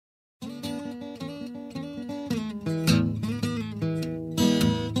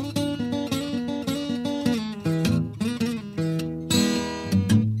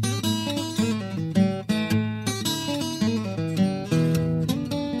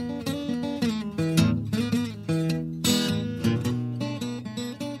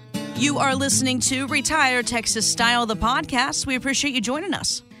You are listening to Retire Texas Style, the podcast. We appreciate you joining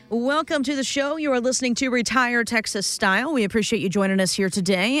us. Welcome to the show. You are listening to Retire Texas Style. We appreciate you joining us here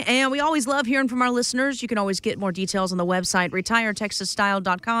today. And we always love hearing from our listeners. You can always get more details on the website,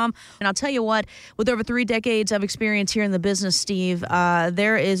 retiretexasstyle.com. And I'll tell you what, with over 3 decades of experience here in the business, Steve,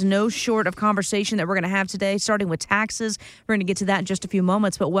 there is no short of conversation that we're going to have today, starting with taxes. We're going to get to that in just a few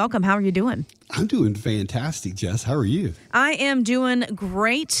moments. But welcome. How are you doing? I'm doing fantastic, Jess. How are you? I am doing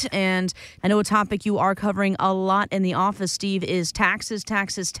great. And I know a topic you are covering a lot in the office, Steve, is taxes.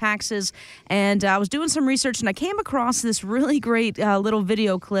 And I was doing some research and I came across this really great little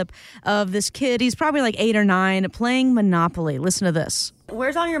video clip of this kid. He's probably like 8 or 9 playing Monopoly. Listen to this.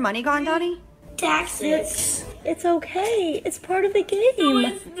 Where's all your money gone, Donnie? Taxes. It's okay. It's part of the game. No,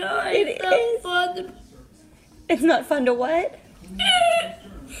 it's not. It's not fun. It's not fun to what?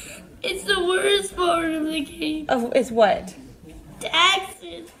 It's the worst part of the game. It's what?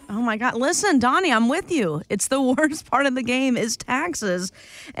 Taxes. Oh my God. Listen, Donnie, I'm with you. It's the worst part of the game is taxes.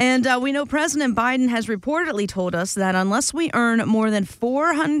 And we know President Biden has reportedly told us that unless we earn more than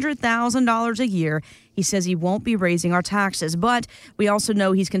 $400,000 a year, he says he won't be raising our taxes. But we also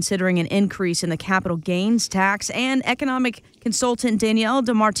know he's considering an increase in the capital gains tax. And economic consultant Danielle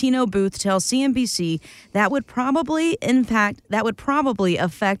DiMartino Booth tells CNBC that would probably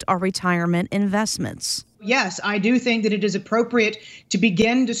affect our retirement investments. Yes, I do think that it is appropriate to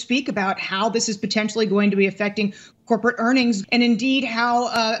begin to speak about how this is potentially going to be affecting corporate earnings and indeed how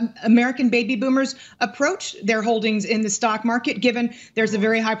American baby boomers approach their holdings in the stock market, given there's a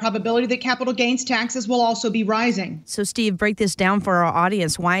very high probability that capital gains taxes will also be rising. So, Steve, break this down for our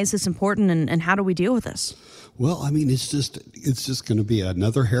audience. Why is this important and how do we deal with this? Well, I mean, it's just going to be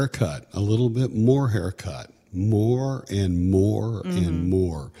another haircut, a little bit more haircut, more and more and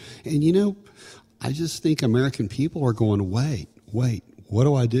more. And, you know, I just think American people are going, wait, what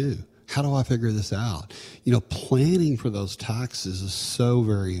do I do? How do I figure this out? You know, planning for those taxes is so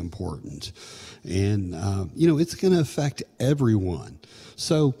very important. And, you know, it's going to affect everyone.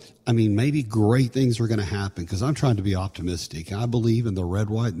 So, I mean, maybe great things are going to happen because I'm trying to be optimistic. I believe in the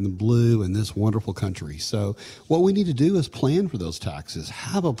red, white, and the blue in this wonderful country. So what we need to do is plan for those taxes,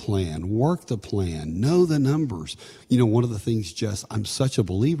 have a plan, work the plan, know the numbers. You know, one of the things, Jess, I'm such a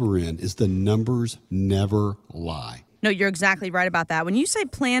believer in is the numbers never lie. No, you're exactly right about that. When you say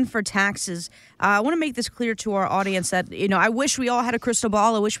plan for taxes, I want to make this clear to our audience that, you know, I wish we all had a crystal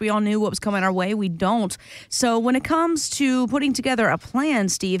ball. I wish we all knew what was coming our way. We don't. So when it comes to putting together a plan,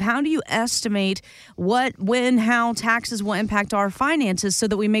 Steve, how do you estimate what, when, how taxes will impact our finances so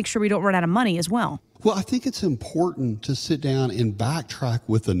that we make sure we don't run out of money as well? Well, I think it's important to sit down and backtrack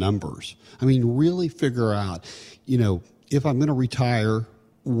with the numbers. I mean, really figure out, you know, if I'm going to retire,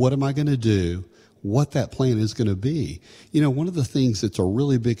 what am I going to do? What that plan is going to be. You know, one of the things that's a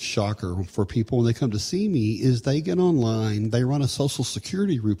really big shocker for people when they come to see me is they get online, they run a Social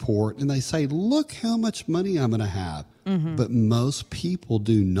Security report, and they say, look how much money I'm going to have. But most people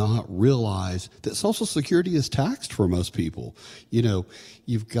do not realize that Social Security is taxed for most people. You know,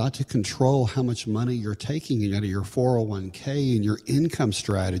 you've got to control how much money you're taking out of your 401k and your income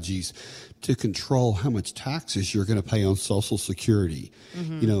strategies to control how much taxes you're going to pay on Social Security.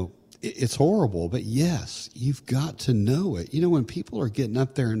 You know, it's horrible, but yes, you've got to know it. You know, when people are getting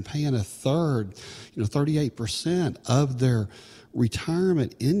up there and paying a third, you know, 38% of their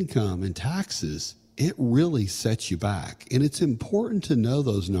retirement income in taxes, it really sets you back. And it's important to know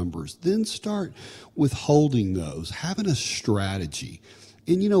those numbers. Then start withholding those, having a strategy.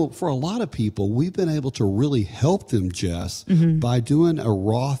 And, you know, for a lot of people, we've been able to really help them, Jess, by doing a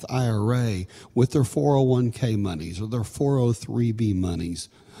Roth IRA with their 401k monies or their 403b monies,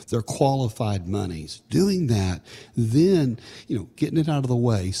 their qualified monies. Doing that, then, you know, getting it out of the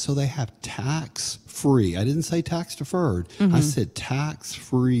way so they have tax-free. I didn't say tax-deferred. I said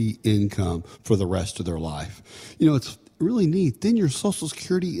tax-free income for the rest of their life. You know, it's really neat. Then your Social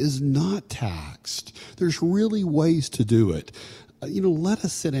Security is not taxed. There's really ways to do it. You know, let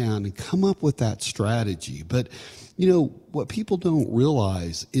us sit down and come up with that strategy. But, you know, what people don't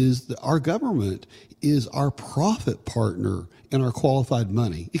realize is that our government is our profit partner in our qualified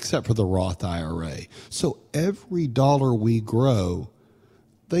money, except for the Roth IRA. So every dollar we grow,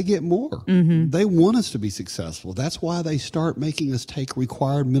 they get more. They want us to be successful. That's why they start making us take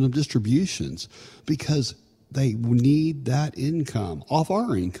required minimum distributions, because they need that income off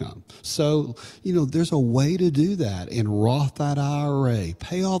our income. So, you know, there's a way to do that and Roth that IRA,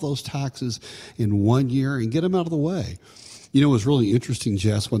 pay all those taxes in 1 year and get them out of the way. You know, it was really interesting,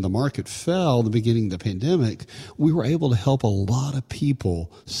 Jess, when the market fell at the beginning of the pandemic, we were able to help a lot of people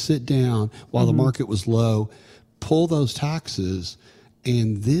sit down while the market was low, pull those taxes,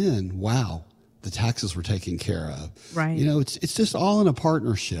 And then, wow, the taxes were taken care of. Right. You know, it's just all in a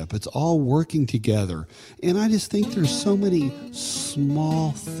partnership. It's all working together. And I just think there's so many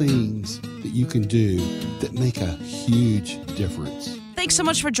small things that you can do that make a huge difference. Thanks so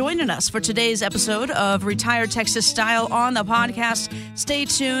much for joining us for today's episode of Retired Texas Style on the podcast. Stay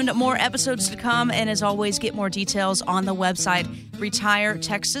tuned. More episodes to come. And as always, get more details on the website,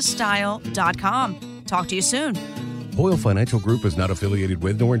 retiretexasstyle.com. Talk to you soon. Hoyle Financial Group is not affiliated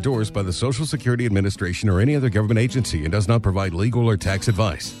with nor endorsed by the Social Security Administration or any other government agency and does not provide legal or tax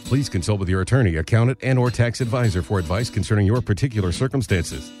advice. Please consult with your attorney, accountant, and or tax advisor for advice concerning your particular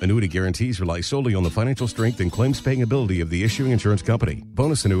circumstances. Annuity guarantees rely solely on the financial strength and claims-paying ability of the issuing insurance company.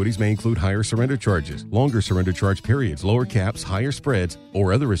 Bonus annuities may include higher surrender charges, longer surrender charge periods, lower caps, higher spreads,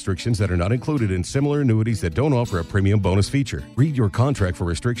 or other restrictions that are not included in similar annuities that don't offer a premium bonus feature. Read your contract for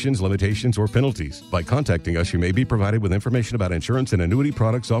restrictions, limitations, or penalties. By contacting us, you may be provided with information about insurance and annuity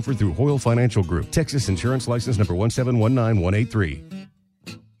products offered through Hoyle Financial Group. Texas Insurance License Number 1719183.